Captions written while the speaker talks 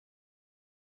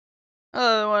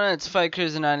Hello everyone, it's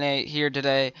FightCruiser98 here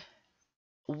today.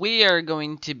 We are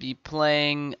going to be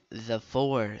playing The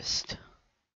Forest.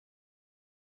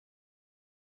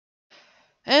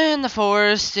 And The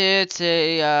Forest, it's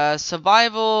a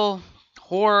survival,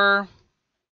 horror,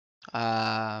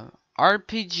 uh,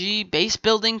 RPG, base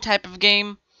building type of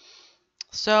game.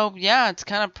 So yeah, it's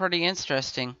kind of pretty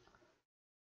interesting.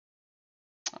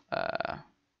 Uh,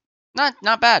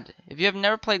 not bad. If you have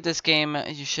never played this game,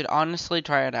 you should honestly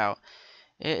try it out.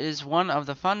 It is one of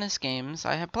the funnest games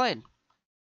I have played.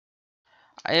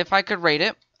 If I could rate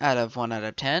it out of 1 out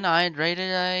of 10, I'd rate it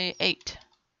a 8.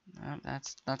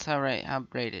 That's how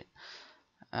rate it.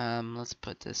 Let's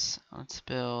put this. Let's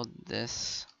build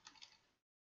this.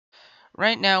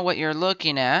 Right now, what you're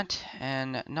looking at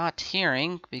and not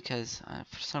hearing, because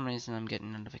for some reason I'm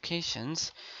getting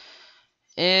notifications,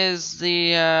 is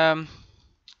the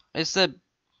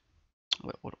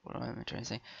what am I trying to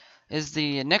say? Is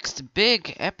the next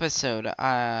big episode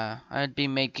I'd be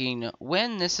making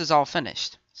when this is all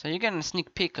finished. So you're getting a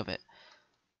sneak peek of it.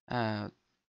 Uh,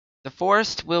 the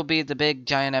Forest will be the big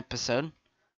giant episode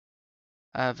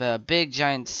of a big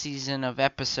giant season of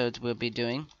episodes we'll be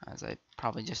doing, as I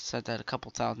probably just said that a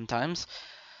couple thousand times.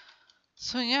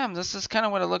 So yeah, this is kind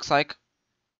of what it looks like.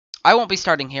 I won't be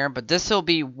starting here, but this will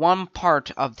be one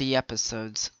part of the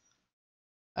episodes,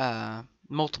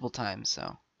 multiple times,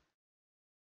 so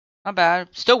not bad.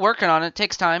 Still working on it.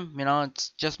 Takes time, you know. It's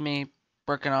just me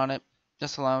working on it,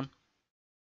 just alone.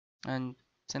 And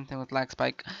same thing with lag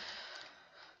spike.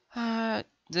 There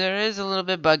is a little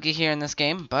bit buggy here in this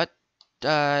game, but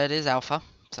it is alpha,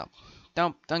 so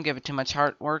don't give it too much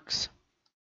heart. Works.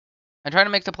 I try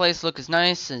to make the place look as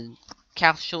nice and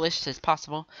casualish as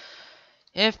possible.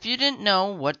 If you didn't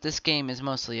know what this game is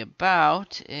mostly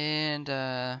about, and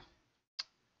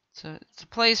it's a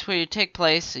place where you take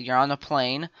place. You're on a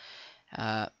plane,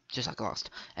 just like Lost,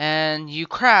 and you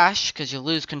crash because you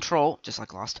lose control, just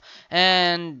like Lost.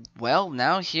 And well,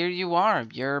 now here you are.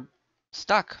 You're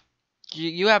stuck.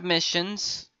 You have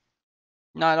missions,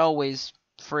 not always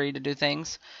free to do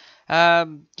things.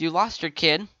 You lost your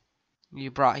kid.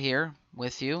 You brought here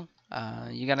with you.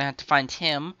 You're gonna have to find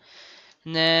him.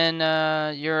 And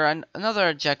then your another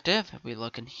objective. If we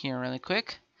look in here really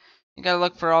quick, you gotta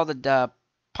look for all the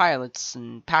pilots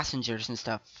and passengers and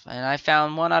stuff. And I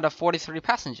found 1 out of 43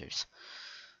 passengers.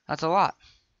 That's a lot.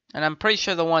 And I'm pretty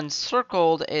sure the one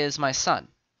circled is my son.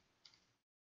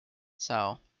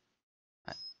 So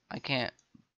I can't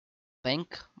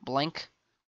blink.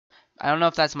 I don't know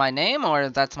if that's my name or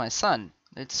if that's my son.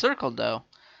 It's circled though.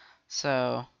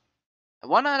 So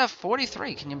 1 out of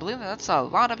 43. Can you believe that? That's a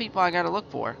lot of people I gotta look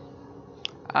for.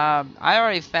 I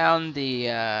already found the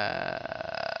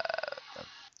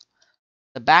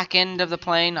back end of the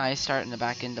plane. I start in the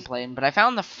back end of the plane, but I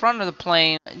found the front of the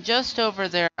plane just over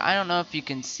there. I don't know if you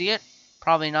can see it.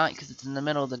 Probably not because it's in the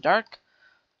middle of the dark.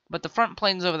 But the front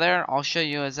plane's over there. I'll show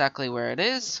you exactly where it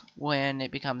is when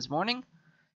it becomes morning.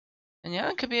 And yeah,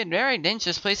 it could be a very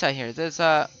dangerous place out here. There's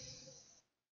oh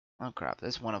crap,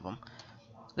 there's one of them.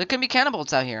 There can be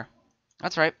cannibals out here.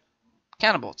 That's right,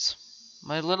 cannibals.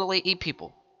 They literally eat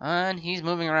people. And he's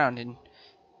moving around and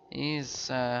he's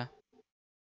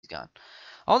gone.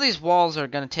 All these walls are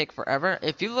going to take forever.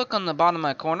 If you look on the bottom of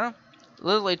my corner, it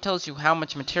literally tells you how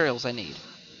much materials I need.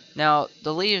 Now,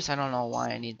 the leaves, I don't know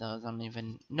why I need those. I don't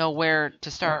even know where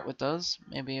to start with those.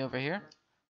 Maybe over here?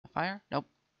 A fire? Nope.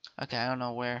 Okay, I don't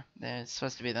know where it's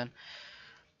supposed to be then.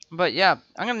 But yeah,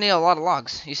 I'm going to need a lot of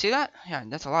logs. You see that? Yeah,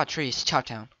 that's a lot of trees to chop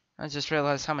down. I just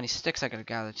realized how many sticks I gotta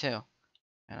gather too.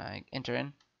 And I enter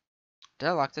in. Did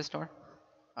I lock this door?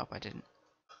 Oh, I didn't.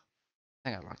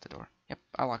 I think I locked the door. Yep,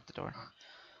 I locked the door.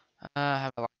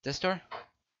 Have I locked this door?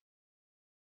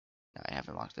 No, I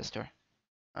haven't locked this door.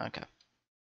 Okay.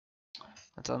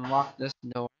 Let's unlock this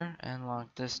door and lock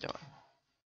this door.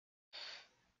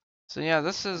 So yeah,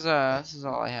 this is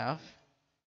all I have.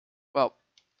 Well,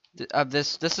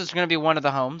 this is gonna be one of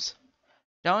the homes.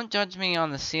 Don't judge me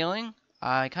on the ceiling.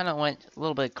 I kind of went a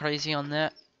little bit crazy on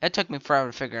that. It took me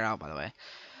forever to figure it out, by the way.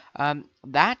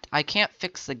 That I can't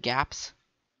fix the gaps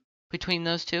between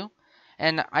those two,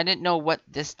 and I didn't know what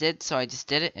this did, so I just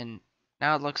did it, and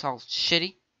now it looks all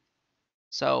shitty.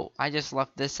 So I just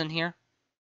left this in here,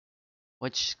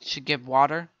 which should give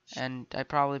water, and I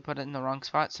probably put it in the wrong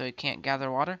spot so it can't gather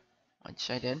water,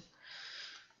 which I did.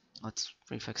 Let's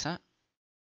refix that.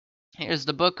 Here's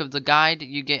the book of the guide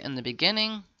you get in the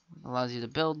beginning. It allows you to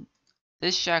build.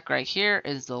 This shack right here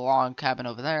is the log cabin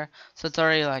over there, so it's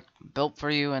already like built for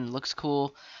you and looks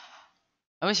cool.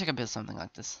 I wish I could build something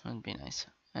like this. It'd be nice.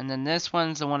 And then this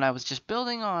one's the one I was just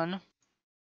building on.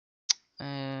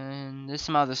 And there's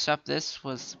some other stuff. This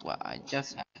was what I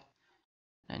just had.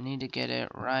 I need to get it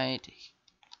right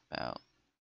about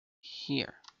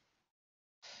here.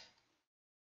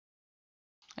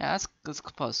 Yeah, that's as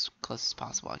close as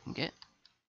possible I can get.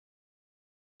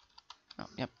 Oh,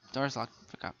 yep, door's locked.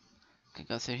 Forgot. Could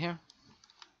go through here.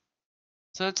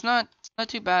 So it's not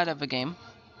too bad of a game.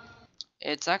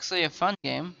 It's actually a fun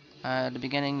game. At the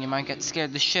beginning, you might get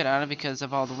scared the shit out of because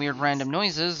of all the weird random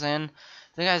noises and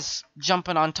the guys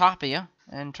jumping on top of you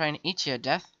and trying to eat you to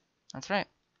death. That's right.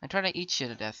 They try to eat you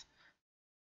to death.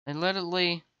 They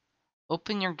literally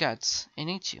open your guts and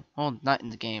eat you. Well, not in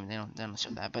the game. They don't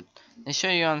show that, but they show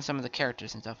you on some of the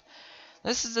characters and stuff.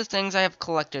 This is the things I have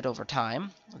collected over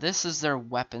time. This is their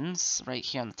weapons right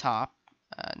here on the top.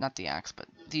 Not the axe, but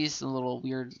these little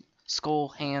weird skull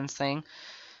hands thing.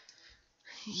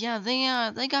 Yeah,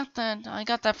 they got that. I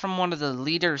got that from one of the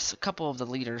leaders, a couple of the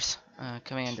leaders,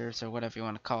 commanders or whatever you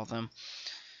want to call them.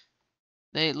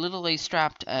 They literally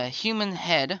strapped a human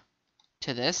head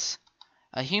to this,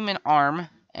 a human arm,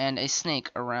 and a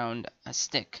snake around a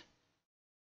stick.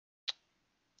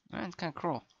 That's kind of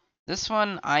cool. This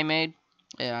one I made.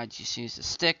 I just used a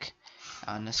stick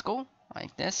on the skull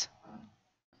like this.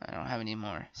 I don't have any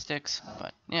more sticks,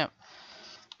 but yeah,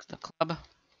 the club.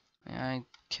 I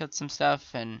killed some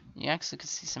stuff, and you actually could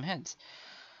see some heads.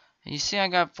 You see, I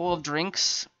got full of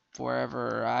drinks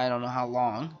forever. I don't know how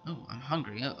long. Oh, I'm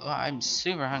hungry. Oh, I'm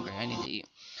super hungry. I need to eat.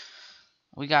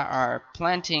 We got our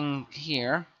planting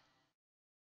here.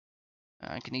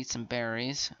 I can eat some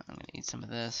berries. I'm gonna eat some of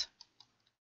this.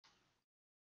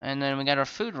 And then we got our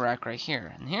food rack right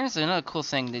here. And here's another cool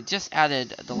thing. They just added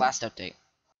the last update.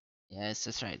 Yes,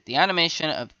 that's right. The animation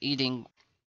of eating.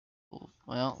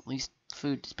 Well, at least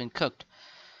food's been cooked.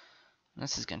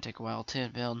 This is gonna take a while too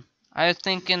to build. I was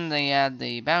thinking they add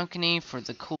the balcony for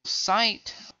the cool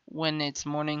sight when it's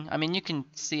morning. I mean, you can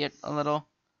see it a little,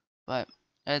 but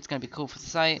it's gonna be cool for the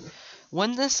sight.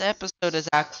 When this episode is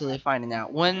actually finding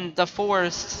out, when the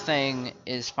forest thing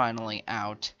is finally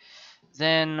out,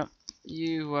 then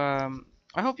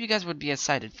I hope you guys would be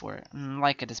excited for it and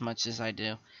like it as much as I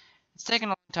do. It's taking a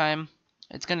long time.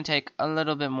 It's gonna take a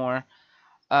little bit more.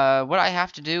 What I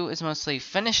have to do is mostly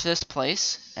finish this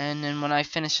place, and then when I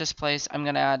finish this place, I'm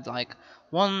gonna add like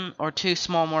 1 or 2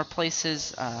 small more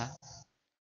places,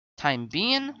 time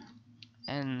being,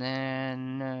 and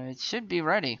then it should be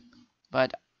ready.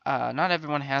 But not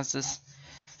everyone has this,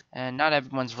 and not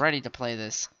everyone's ready to play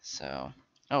this. So,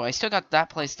 oh, I still got that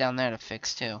place down there to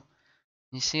fix too.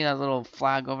 You see that little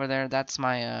flag over there? That's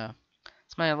my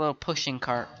it's my little pushing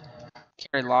cart.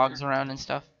 Carry logs around and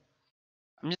stuff.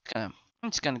 I'm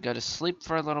just gonna go to sleep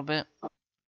for a little bit.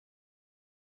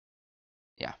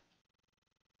 Yeah.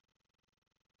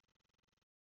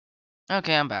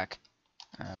 Okay, I'm back.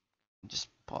 Just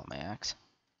pull out my axe.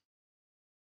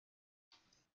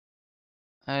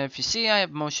 If you see, I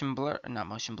have motion blur. Not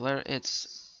motion blur.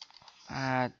 It's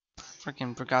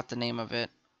freaking forgot the name of it.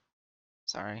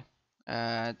 Sorry.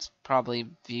 It's probably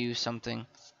view something.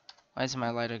 Why does my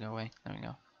lighter go away? There we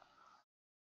go.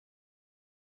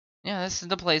 Yeah, this is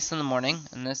the place in the morning,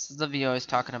 and this is the view I was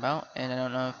talking about. And I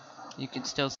don't know if you can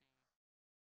still see.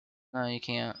 No, you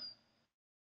can't.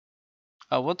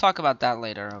 Oh, we'll talk about that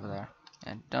later over there.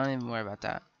 And don't even worry about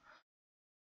that.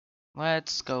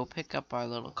 Let's go pick up our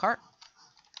little cart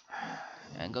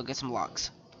and go get some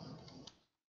logs.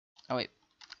 Oh wait,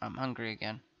 I'm hungry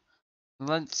again.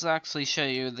 Let's actually show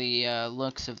you the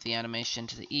looks of the animation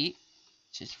to the eat,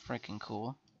 which is freaking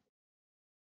cool.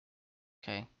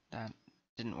 Okay, that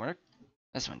didn't work.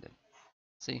 This one did.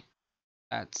 See,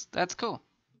 that's cool.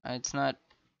 It's not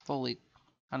fully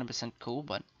 100% cool,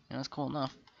 but you know, it's cool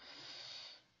enough.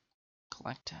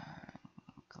 Collect,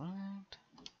 collect.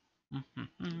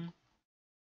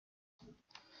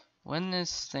 When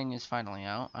this thing is finally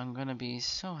out, I'm gonna be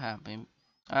so happy.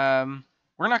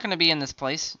 We're not gonna be in this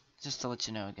place, just to let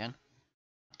you know again.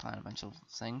 Plan a bunch of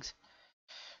things.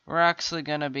 We're actually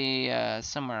gonna be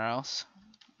somewhere else.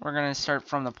 We're gonna start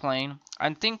from the plane.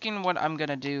 I'm thinking what I'm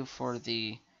gonna do for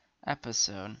the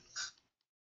episode.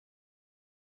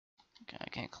 Okay, I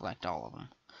can't collect all of them.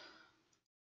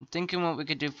 I'm thinking what we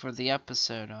could do for the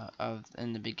episode of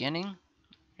in the beginning.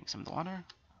 Drink some of the water.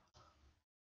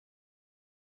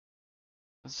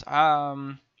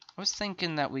 I was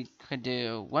thinking that we could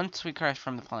do once we crash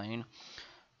from the plane,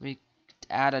 we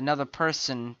add another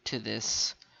person to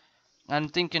this. I'm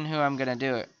thinking who I'm gonna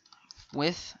do it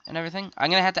with and everything.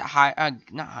 I'm gonna have to hire,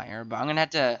 not hire, but I'm gonna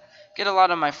have to get a lot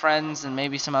of my friends and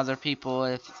maybe some other people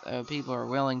if people are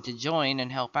willing to join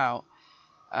and help out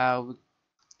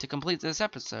to complete this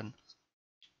episode.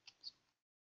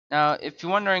 Now, if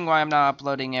you're wondering why I'm not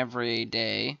uploading every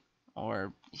day,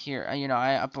 or here, I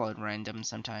upload random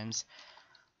sometimes,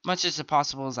 much as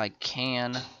possible as I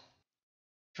can.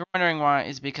 If you're wondering why,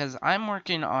 it's because I'm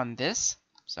working on this.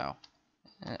 So,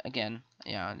 again,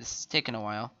 yeah, this is taking a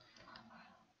while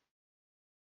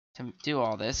to do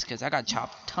all this, because I got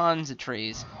chopped tons of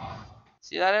trees.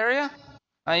 See that area?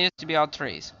 I used to be all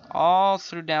trees. All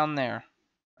through down there.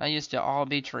 I used to all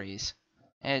be trees.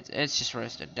 It's just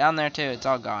roasted. Down there too, it's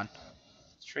all gone.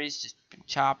 Trees just been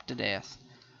chopped to death.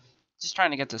 Just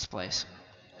trying to get this place.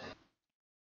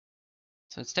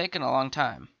 So it's taken a long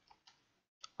time.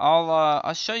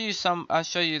 I'll show you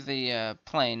the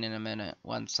plane in a minute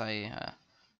once I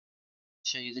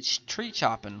show you the tree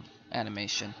chopping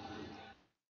animation.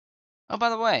 Oh, by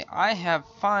the way, I have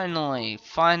finally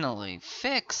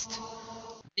fixed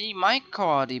the mic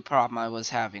quality problem I was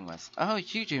having with. Oh,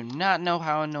 you do not know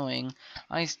how annoying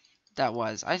that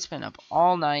was. I spent up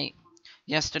all night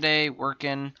yesterday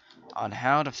working on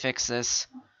how to fix this,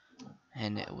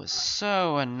 and it was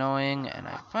so annoying, and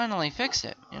I finally fixed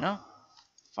it,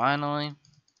 Finally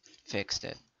fixed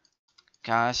it.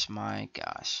 Gosh, my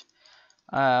gosh.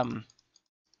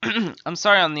 I'm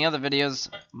sorry on the other videos,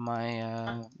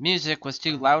 my music was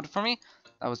too loud for me.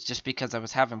 That was just because I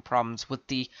was having problems with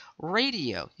the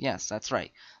radio. Yes, that's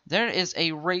right. There is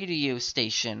a radio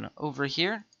station over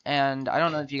here, and I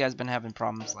don't know if you guys been having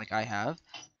problems like I have,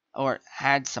 or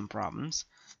had some problems.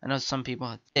 I know some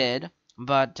people did,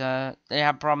 but they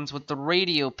have problems with the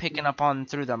radio picking up on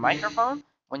through the microphone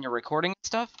when you're recording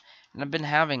stuff, and I've been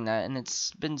having that, and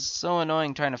it's been so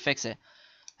annoying trying to fix it.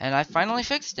 And I finally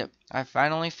fixed it. I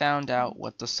finally found out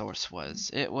what the source was.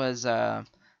 It was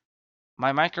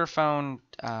my microphone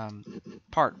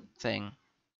part thing.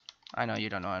 I know you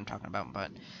don't know what I'm talking about,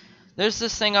 but there's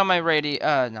this thing on my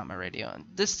radio, not my radio.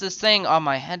 This thing on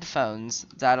my headphones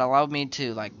that allowed me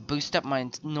to like boost up my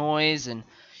noise and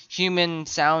human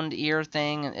sound ear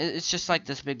thing. It's just like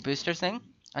this big booster thing,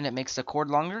 and it makes the cord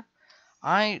longer.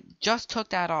 I just took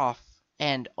that off,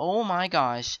 and oh my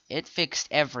gosh, it fixed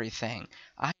everything.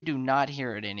 I do not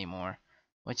hear it anymore,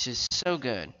 which is so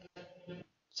good.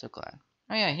 So glad.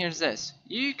 Oh yeah, here's this.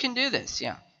 You can do this,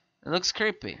 yeah. It looks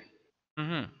creepy.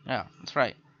 Yeah, that's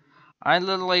right. I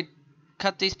literally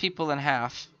cut these people in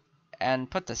half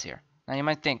and put this here. Now you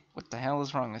might think, what the hell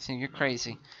is wrong with you? You're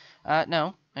crazy.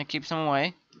 No, it keeps them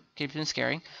away. Keeps them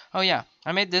scary. Oh yeah,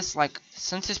 I made this, like,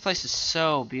 since this place is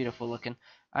so beautiful looking,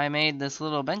 I made this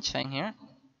little bench thing here.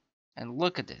 And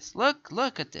look at this.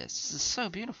 Look at this. This is so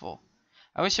beautiful.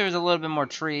 I wish there was a little bit more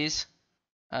trees.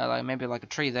 Like maybe like a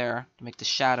tree there to make the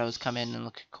shadows come in and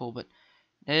look cool. But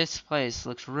this place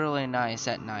looks really nice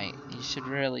at night. You should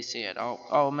really see it.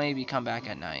 I'll maybe come back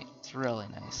at night. It's really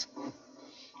nice.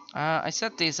 I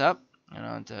set these up,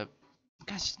 to...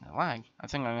 Gosh, the lag. I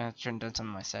think I'm going to turn down some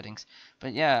of my settings.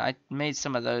 But yeah, I made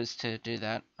some of those to do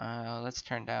that. Let's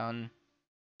turn down...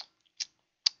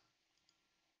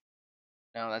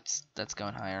 No, that's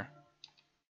going higher.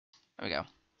 There we go.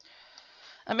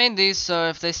 I made these so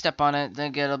if they step on it, they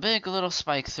get a big little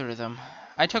spike through them.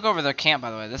 I took over their camp, by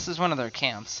the way. This is one of their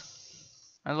camps.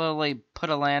 I literally put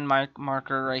a landmark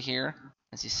marker right here,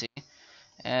 as you see,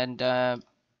 and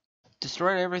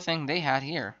destroyed everything they had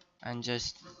here, and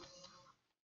just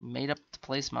made up the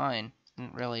place mine.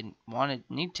 Didn't really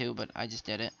need to, but I just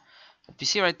did it. If you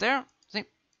see right there, see,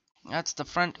 that's the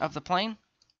front of the plane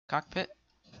cockpit.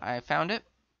 I found it,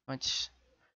 which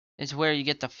is where you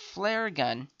get the flare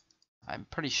gun. I'm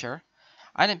pretty sure.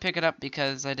 I didn't pick it up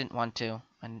because I didn't want to.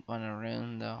 I didn't want to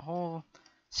ruin the whole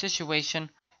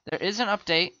situation. There is an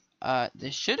update.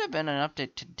 There should have been an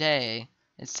update today.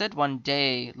 It said one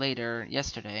day later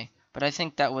yesterday, but I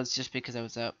think that was just because I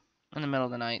was up in the middle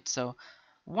of the night. So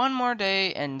one more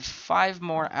day and 5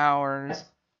 more hours,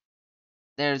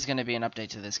 there's going to be an update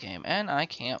to this game. And I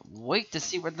can't wait to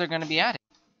see what they're going to be adding.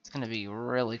 It's going to be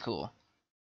really cool.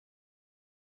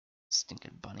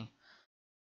 Stinking bunny.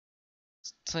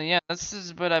 So yeah, this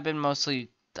is what I've been mostly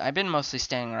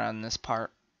staying around this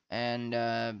part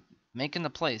and making the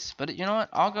place. But you know what?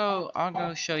 I'll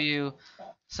go show you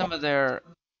some of their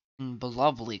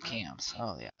lovely camps.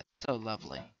 Oh yeah, so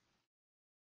lovely.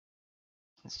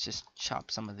 Let's just chop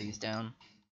some of these down.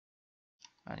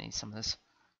 I need some of this.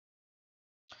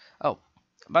 Oh,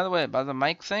 by the way, by the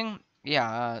mic thing,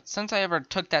 yeah, since I ever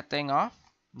took that thing off,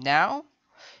 now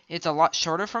it's a lot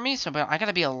shorter for me, so I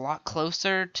gotta be a lot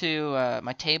closer to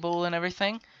my table and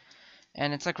everything.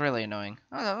 And it's like really annoying.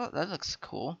 Oh, that looks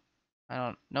cool. I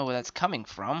don't know where that's coming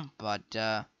from, but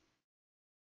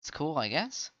it's cool, I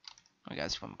guess. We gotta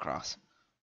swim across.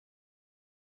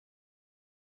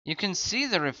 You can see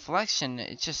the reflection.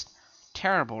 It's just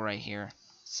terrible right here.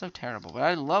 so terrible. But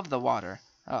I love the water.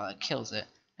 Oh, it kills it.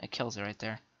 It kills it right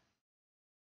there.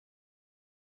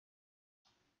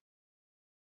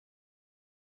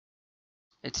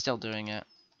 It's still doing it.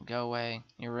 Go away.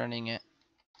 You're ruining it.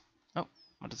 Oh,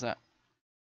 what is that?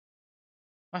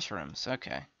 Mushrooms.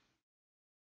 Okay.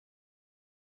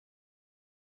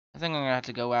 I think I'm gonna have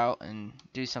to go out and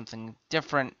do something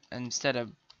different instead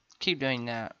of keep doing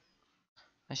that.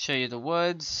 I show you the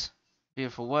woods.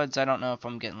 Beautiful woods. I don't know if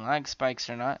I'm getting lag spikes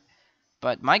or not.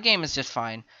 But my game is just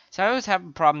fine. So I always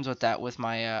have problems with that with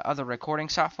my other recording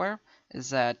software.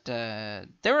 Is that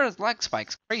there are lag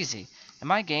spikes, crazy. In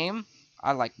my game,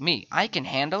 I can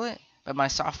handle it, but my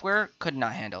software could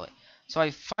not handle it. So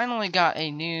I finally got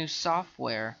a new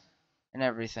software and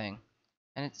everything,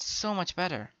 and it's so much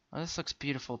better. Oh, this looks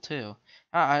beautiful too.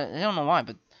 I don't know why,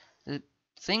 but the,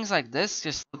 things like this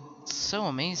just look so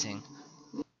amazing.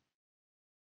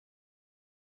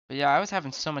 But yeah, I was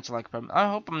having so much lag problems. I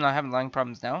hope I'm not having lag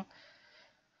problems now.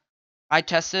 I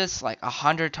tested this like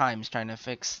 100 times trying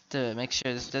to make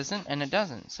sure this doesn't, and it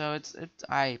doesn't. So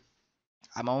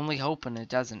I'm only hoping it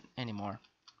doesn't anymore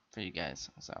for you guys.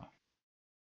 So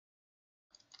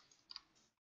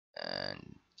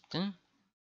and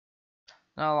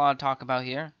not a lot to talk about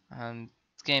here.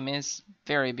 This game is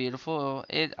very beautiful.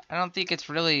 I don't think it's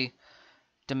really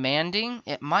demanding.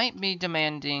 It might be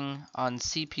demanding on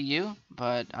CPU,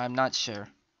 but I'm not sure.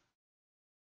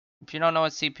 If you don't know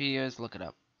what CPU is, look it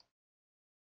up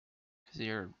because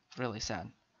you're really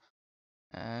sad.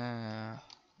 Let's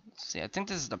see. I think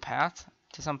this is the path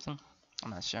to something. I'm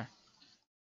not sure.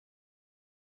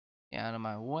 Get out of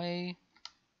my way.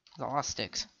 There's a lot of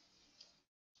sticks.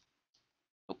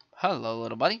 Oh, hello,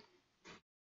 little buddy.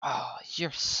 Oh,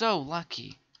 you're so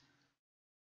lucky.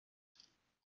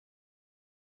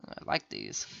 I like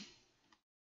these.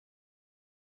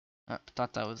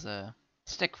 Thought that was a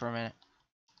stick for a minute.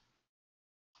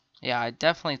 Yeah, I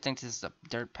definitely think this is a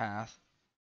dirt path.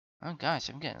 Oh gosh,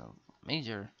 I'm getting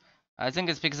major. I think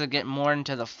it's because I get more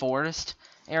into the forest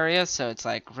area, so it's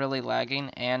like really lagging,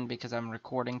 and because I'm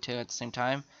recording too at the same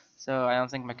time, so I don't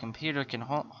think my computer can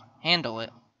handle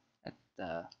it at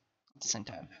the same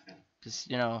time. Because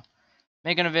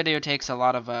making a video takes a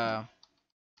lot of uh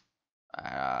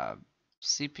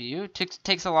CPU.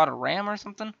 Takes a lot of RAM or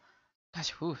something.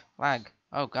 Gosh, whew, lag.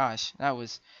 Oh gosh, that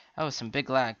was some big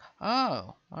lag.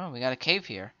 Oh, well, we got a cave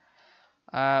here.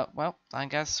 Well, I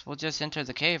guess we'll just enter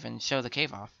the cave and show the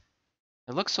cave off.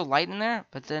 It looks so light in there,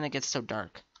 but then it gets so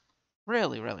dark.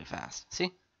 Really, really fast.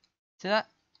 See that?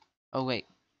 Oh wait,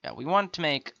 yeah, we want to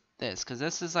make this because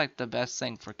this is like the best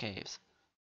thing for caves.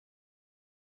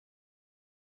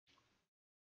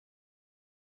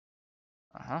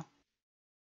 Uh-huh.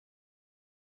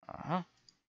 Uh-huh.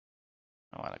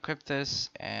 I want to equip this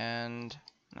and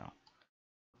no.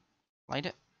 Light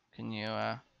it. Can you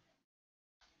light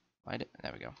it?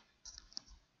 There we go.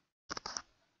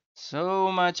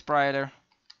 So much brighter.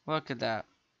 Look at that.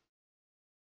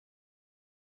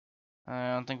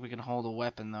 I don't think we can hold a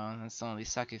weapon though. That's the only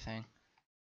sucky thing.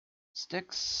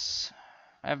 Sticks.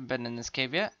 I haven't been in this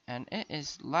cave yet, and it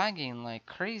is lagging like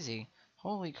crazy.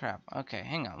 Holy crap. Okay,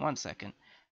 hang on 1 second.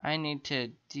 I need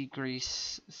to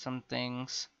degrease some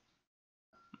things.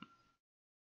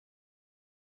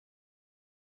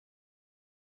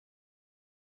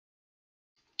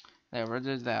 There, we'll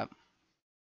do that.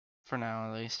 For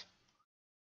now, at least.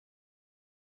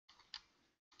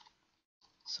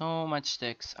 So much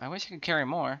sticks. I wish I could carry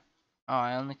more. Oh,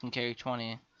 I only can carry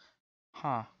 20.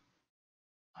 Huh.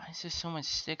 Why is there so much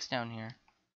sticks down here?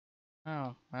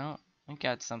 Oh, well, we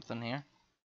got something here.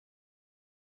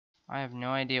 I have no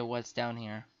idea what's down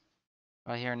here.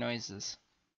 But I hear noises.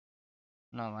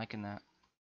 I'm not liking that.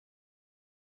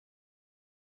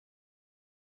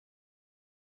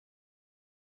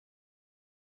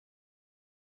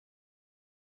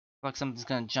 Like something's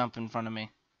gonna jump in front of me.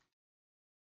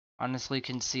 Honestly,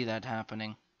 can see that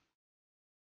happening.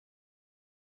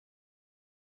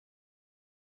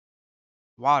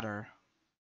 Water.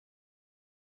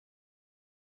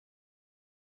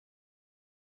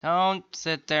 Don't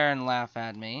sit there and laugh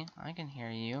at me. I can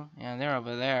hear you. Yeah, they're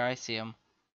over there. I see them.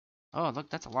 Oh, look,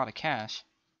 that's a lot of cash.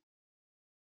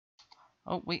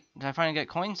 Oh, wait. Did I finally get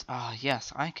coins? Ah,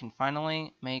 yes. I can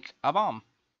finally make a bomb.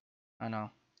 I know.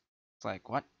 It's like,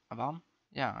 what? A bomb?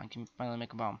 Yeah, I can finally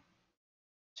make a bomb.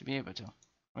 Should be able to. How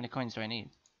many coins do I need?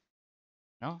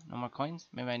 No? No more coins?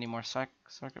 Maybe I need more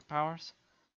circuit powers?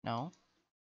 No.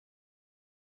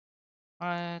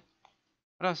 What?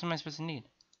 What else am I supposed to need?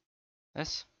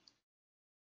 This?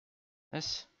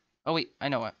 This? Oh, wait. I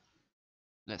know what.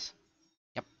 This.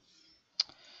 Yep.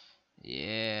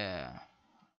 Yeah.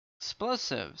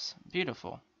 Explosives.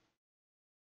 Beautiful.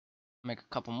 Make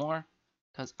a couple more.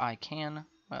 Because I can.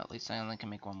 Well, at least I only can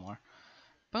make one more.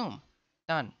 Boom.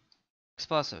 Done.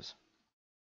 Explosives.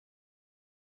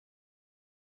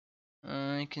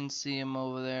 I can see them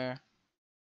over there. Is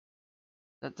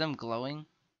that them glowing?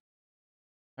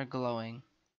 They're glowing.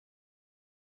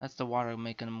 That's the water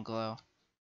making them glow.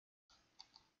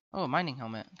 Oh, a mining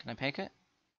helmet. Can I pick it?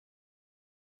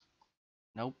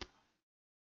 Nope.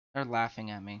 They're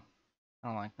laughing at me. I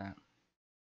don't like that.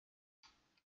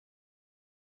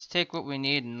 Let's take what we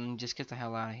need and just get the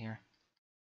hell out of here.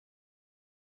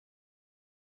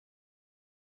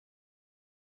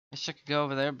 I wish I could go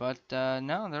over there, but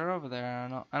no, they're over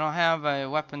there. I don't have a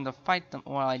weapon to fight them.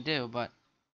 Well, I do, but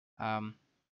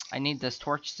I need this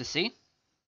torch to see.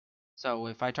 So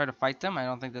if I try to fight them, I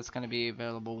don't think that's going to be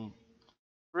available.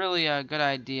 Really a good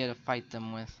idea to fight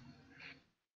them with.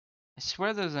 I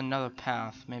swear there's another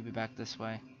path, maybe back this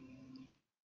way.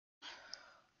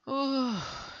 Oh,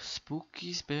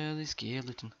 spooky, spelly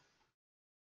skeleton.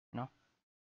 You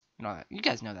know that. You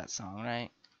guys know that song,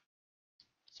 right?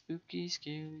 Spooky,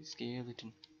 scary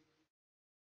skeleton.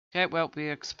 Okay, well, we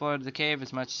explored the cave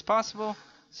as much as possible,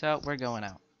 so we're going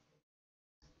out.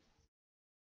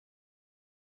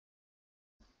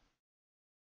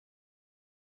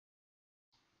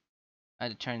 I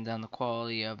had to turn down the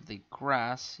quality of the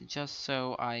grass just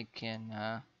so I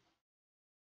can,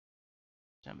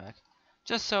 jump back.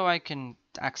 Just so I can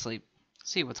actually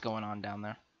see what's going on down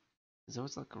there. Because it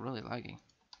was like really laggy.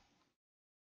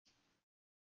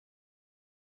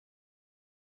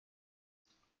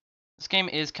 This game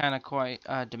is kind of quite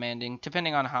demanding,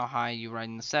 depending on how high you ride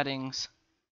in the settings.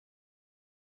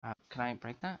 Can I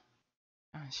break that?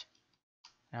 Gosh,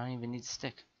 I don't even need a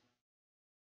stick.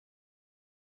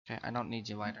 Okay, I don't need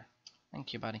you lighter.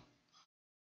 Thank you, buddy.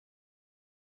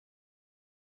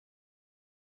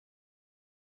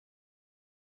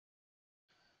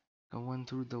 Going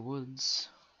through the woods.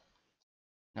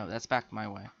 No, that's back my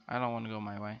way. I don't want to go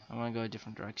my way. I want to go a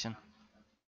different direction.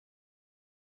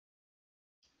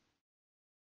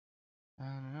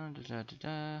 It's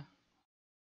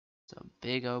a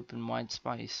big open wide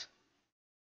space.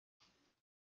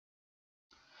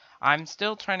 I'm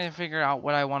still trying to figure out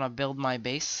what I want to build my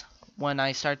base when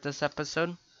I start this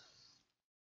episode.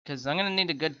 Because I'm going to need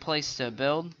a good place to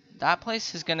build. That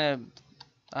place is going to...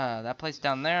 that place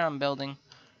down there I'm building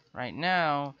right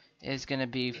now is going to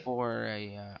be for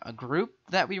a group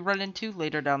that we run into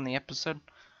later down the episode.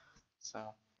 So,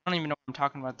 I don't even know why I'm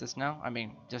talking about this now. I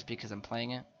mean, just because I'm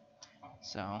playing it.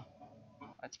 So,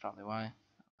 that's probably why.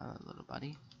 Little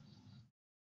buddy.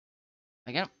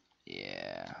 I got him?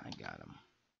 Yeah, I got him.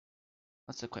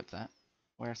 Let's equip that.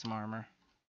 Wear some armor.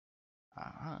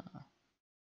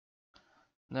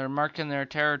 They're marking their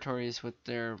territories with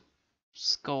their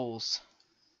skulls.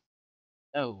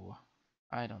 No,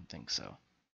 I don't think so.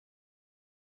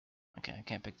 Okay, I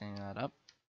can't pick any of that up.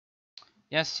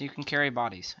 Yes, you can carry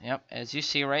bodies. Yep, as you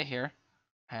see right here.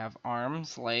 I have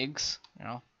arms, legs, you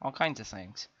know, all kinds of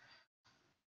things.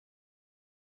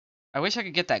 I wish I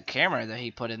could get that camera that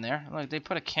he put in there. Look, they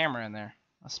put a camera in there.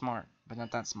 That's smart, but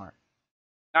not that smart.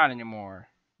 Not anymore.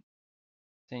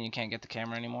 Then you can't get the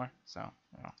camera anymore, so,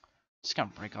 you know. Just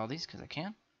gonna break all these because I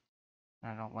can.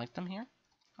 I don't like them here.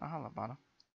 Oh, hello, bottom.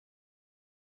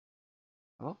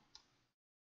 Hello?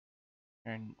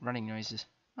 Hearing running noises.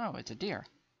 Oh, it's a deer.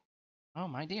 Oh,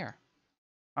 my deer.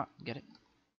 Ah, get it.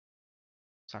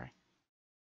 Sorry.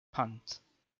 Puns.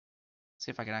 See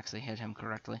if I can actually hit him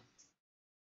correctly.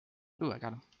 Ooh, I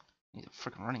got him. He's a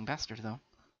freaking running bastard, though.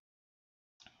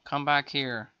 Come back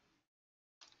here.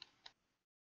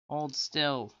 Hold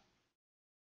still.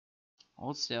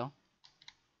 Hold still.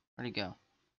 Where'd he go?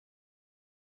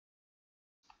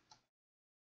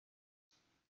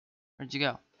 Where'd you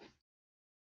go?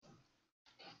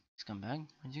 Scumbag.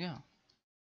 Where'd you go?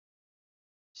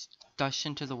 Dash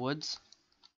into the woods?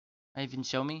 Not even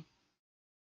show me?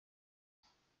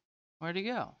 Where'd he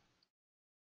go?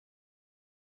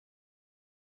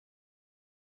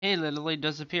 He literally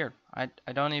disappeared. I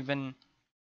don't even...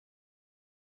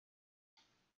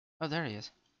 Oh, there he is.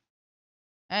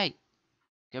 Hey!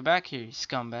 Get back here, you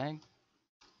scumbag.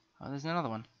 Oh, there's another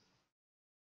one.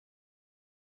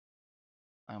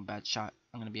 I'm a bad shot.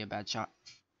 I'm gonna be a bad shot.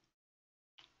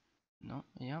 No,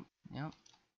 yep.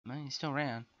 Man, he still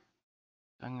ran.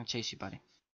 I'm gonna chase you, buddy.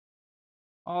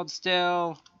 Hold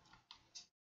still.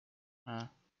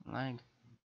 Lag.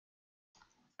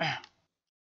 I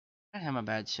am a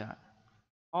bad shot.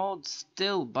 Hold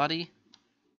still, buddy.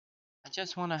 I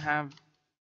just want to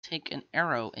take an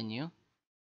arrow in you.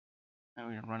 I'm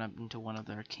gonna run up into one of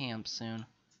their camps soon.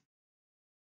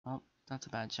 Oh, That's a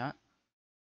bad shot.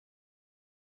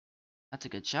 That's a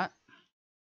good shot.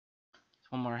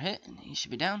 One more hit, and he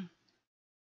should be down.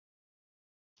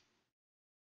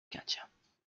 Gotcha.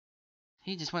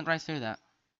 He just went right through that.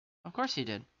 Of course he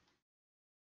did.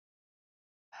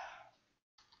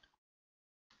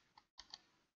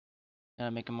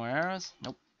 Gotta make more arrows?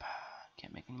 Nope.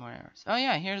 Can't make any more arrows. Oh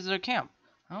yeah, here's their camp.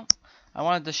 Oh, I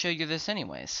wanted to show you this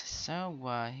anyways.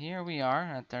 So, here we are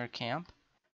at their camp.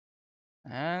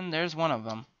 And there's one of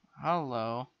them.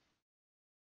 Hello.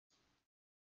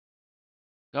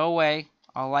 Go away.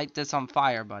 I'll light this on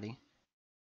fire, buddy.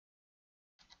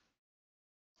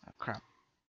 Oh, crap.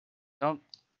 Don't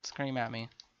scream at me.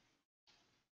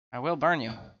 I will burn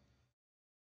you.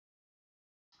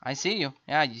 I see you.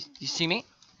 Yeah, you see me?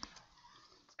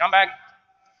 Come back.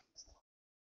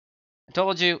 I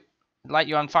told you. I'd light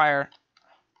you on fire.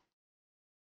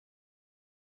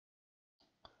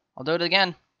 I'll do it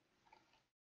again.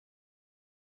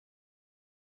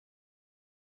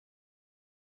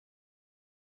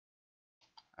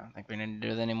 I don't think we need to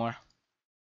do it anymore.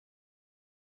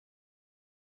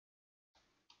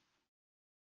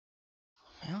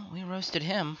 Well, we roasted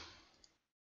him.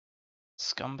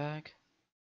 Scumbag.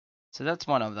 So that's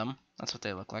one of them. That's what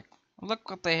they look like. Look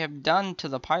what they have done to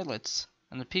the pilots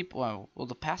and the people, well,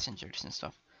 the passengers and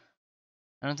stuff.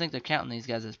 I don't think they're counting these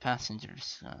guys as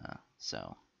passengers.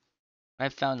 So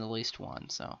I've found at least one.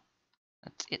 So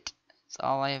that's it. That's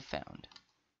all I have found.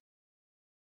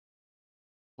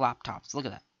 Laptops. Look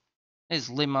at that. They just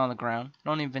leave them on the ground.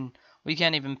 Don't even. We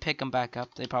can't even pick them back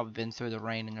up. They've probably been through the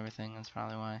rain and everything. That's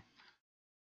probably why.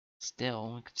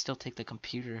 Still, we could still take the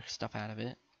computer stuff out of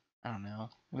it. I don't know.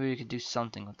 Maybe we could do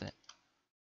something with it.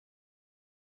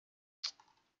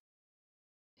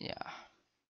 Yeah.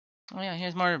 Oh yeah,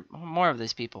 here's more of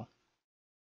these people.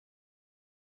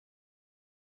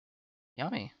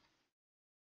 Yummy.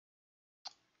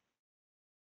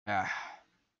 Ah.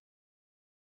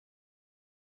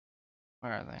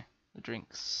 Where are they? The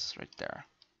drinks right there.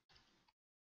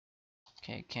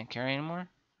 Okay, can't carry anymore.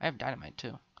 I have dynamite too.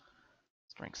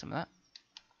 Let's drink some of that.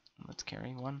 Let's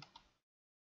carry one.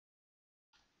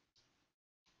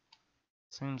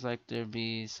 Seems like there'd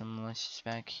be some malicious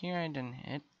back here I didn't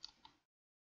hit.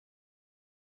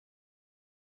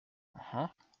 Uh-huh.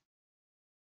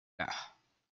 Ah.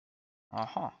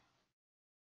 Uh-huh.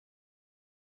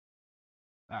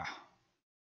 Ah.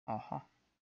 Uh-huh.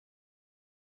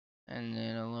 And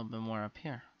then a little bit more up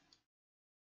here.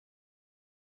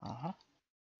 Uh-huh.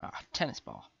 Ah, tennis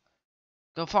ball.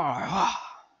 Go far.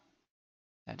 Ah.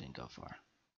 That didn't go far.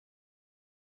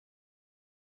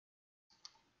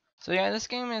 So yeah, this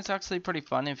game is actually pretty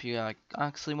fun if you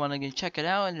actually want to check it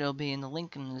out, and it'll be in the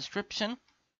link in the description.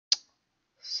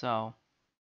 So,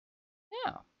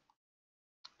 yeah.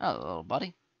 Oh, little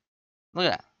buddy. Look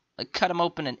at that. I cut him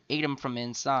open and ate him from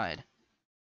inside.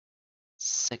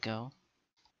 Sicko.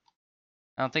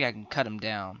 I don't think I can cut him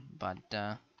down, but,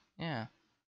 yeah.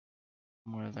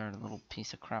 More of their little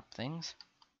piece of crap things.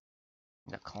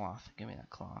 That cloth. Give me that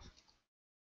cloth.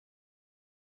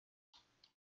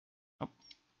 Oh.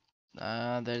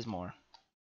 There's more.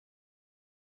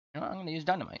 You know what? I'm gonna use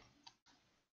dynamite.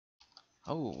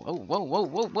 Oh, whoa, whoa, whoa,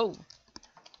 whoa, whoa.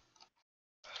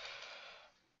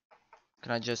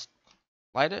 Can I just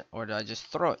light it, or did I just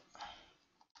throw it?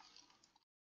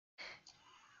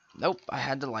 Nope, I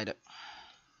had to light it.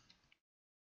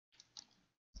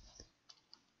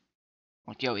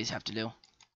 Like you always have to do.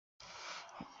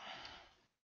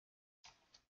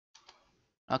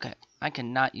 Okay, I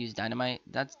cannot use dynamite.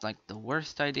 That's like the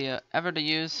worst idea ever to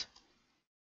use.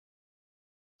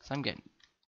 Cause I'm getting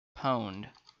pwned.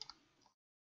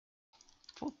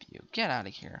 Whoop you, get out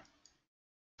of here.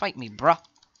 Fight me, bruh.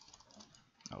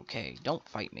 Okay, don't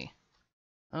fight me.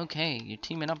 Okay, you're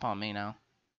teaming up on me now.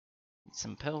 Need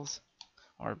some pills.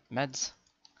 Or meds.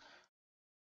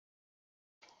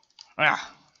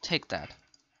 Ah, take that.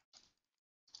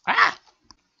 Ah!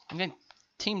 I'm getting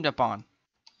teamed up on.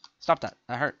 Stop that.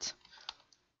 That hurts.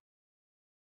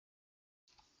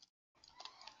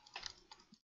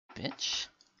 Bitch.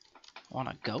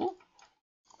 Wanna go?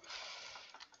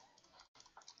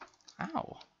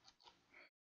 Ow.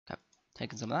 Okay,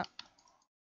 taking some of that.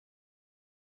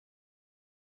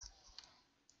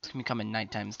 It's gonna become at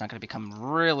nighttime. It's not gonna become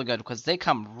really good because they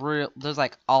come real. There's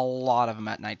like a lot of them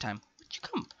at nighttime. Where'd you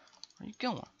come? Where are you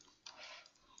going?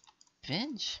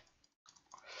 Bitch.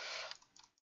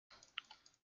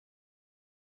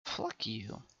 Fuck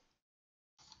you.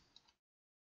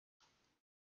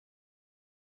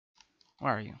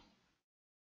 Where are you?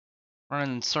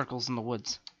 Running in circles in the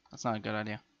woods. That's not a good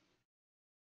idea.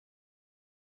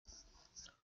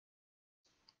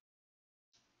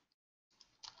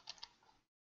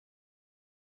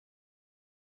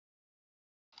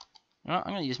 You know what?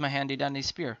 I'm gonna use my handy dandy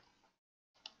spear.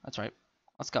 That's right.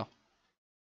 Let's go.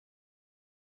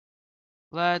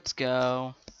 Let's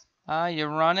go. You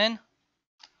running?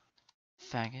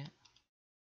 Faggot.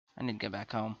 I need to get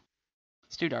back home.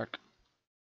 It's too dark.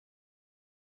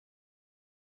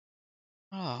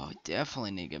 Oh, I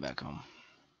definitely need to get back home.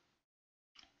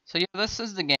 So yeah, this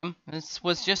is the game. This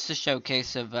was just a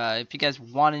showcase of if you guys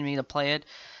wanted me to play it,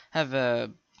 have a,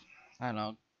 I don't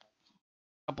know,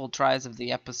 couple tries of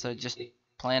the episode, just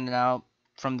playing it out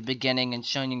from the beginning and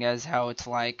showing you guys how it's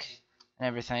like and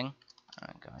everything.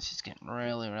 Oh gosh, it's getting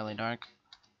really, really dark.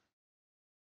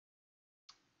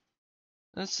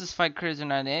 This is Fight Cruiser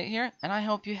 98 here, and I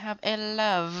hope you have a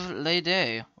lovely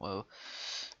day. Whoa.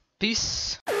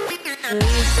 Peace.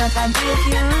 Sometimes if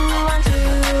you want to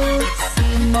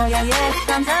see more, yeah, yeah,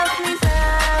 thumbs up, please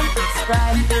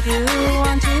subscribe if you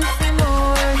want to see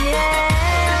more,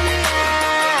 yeah.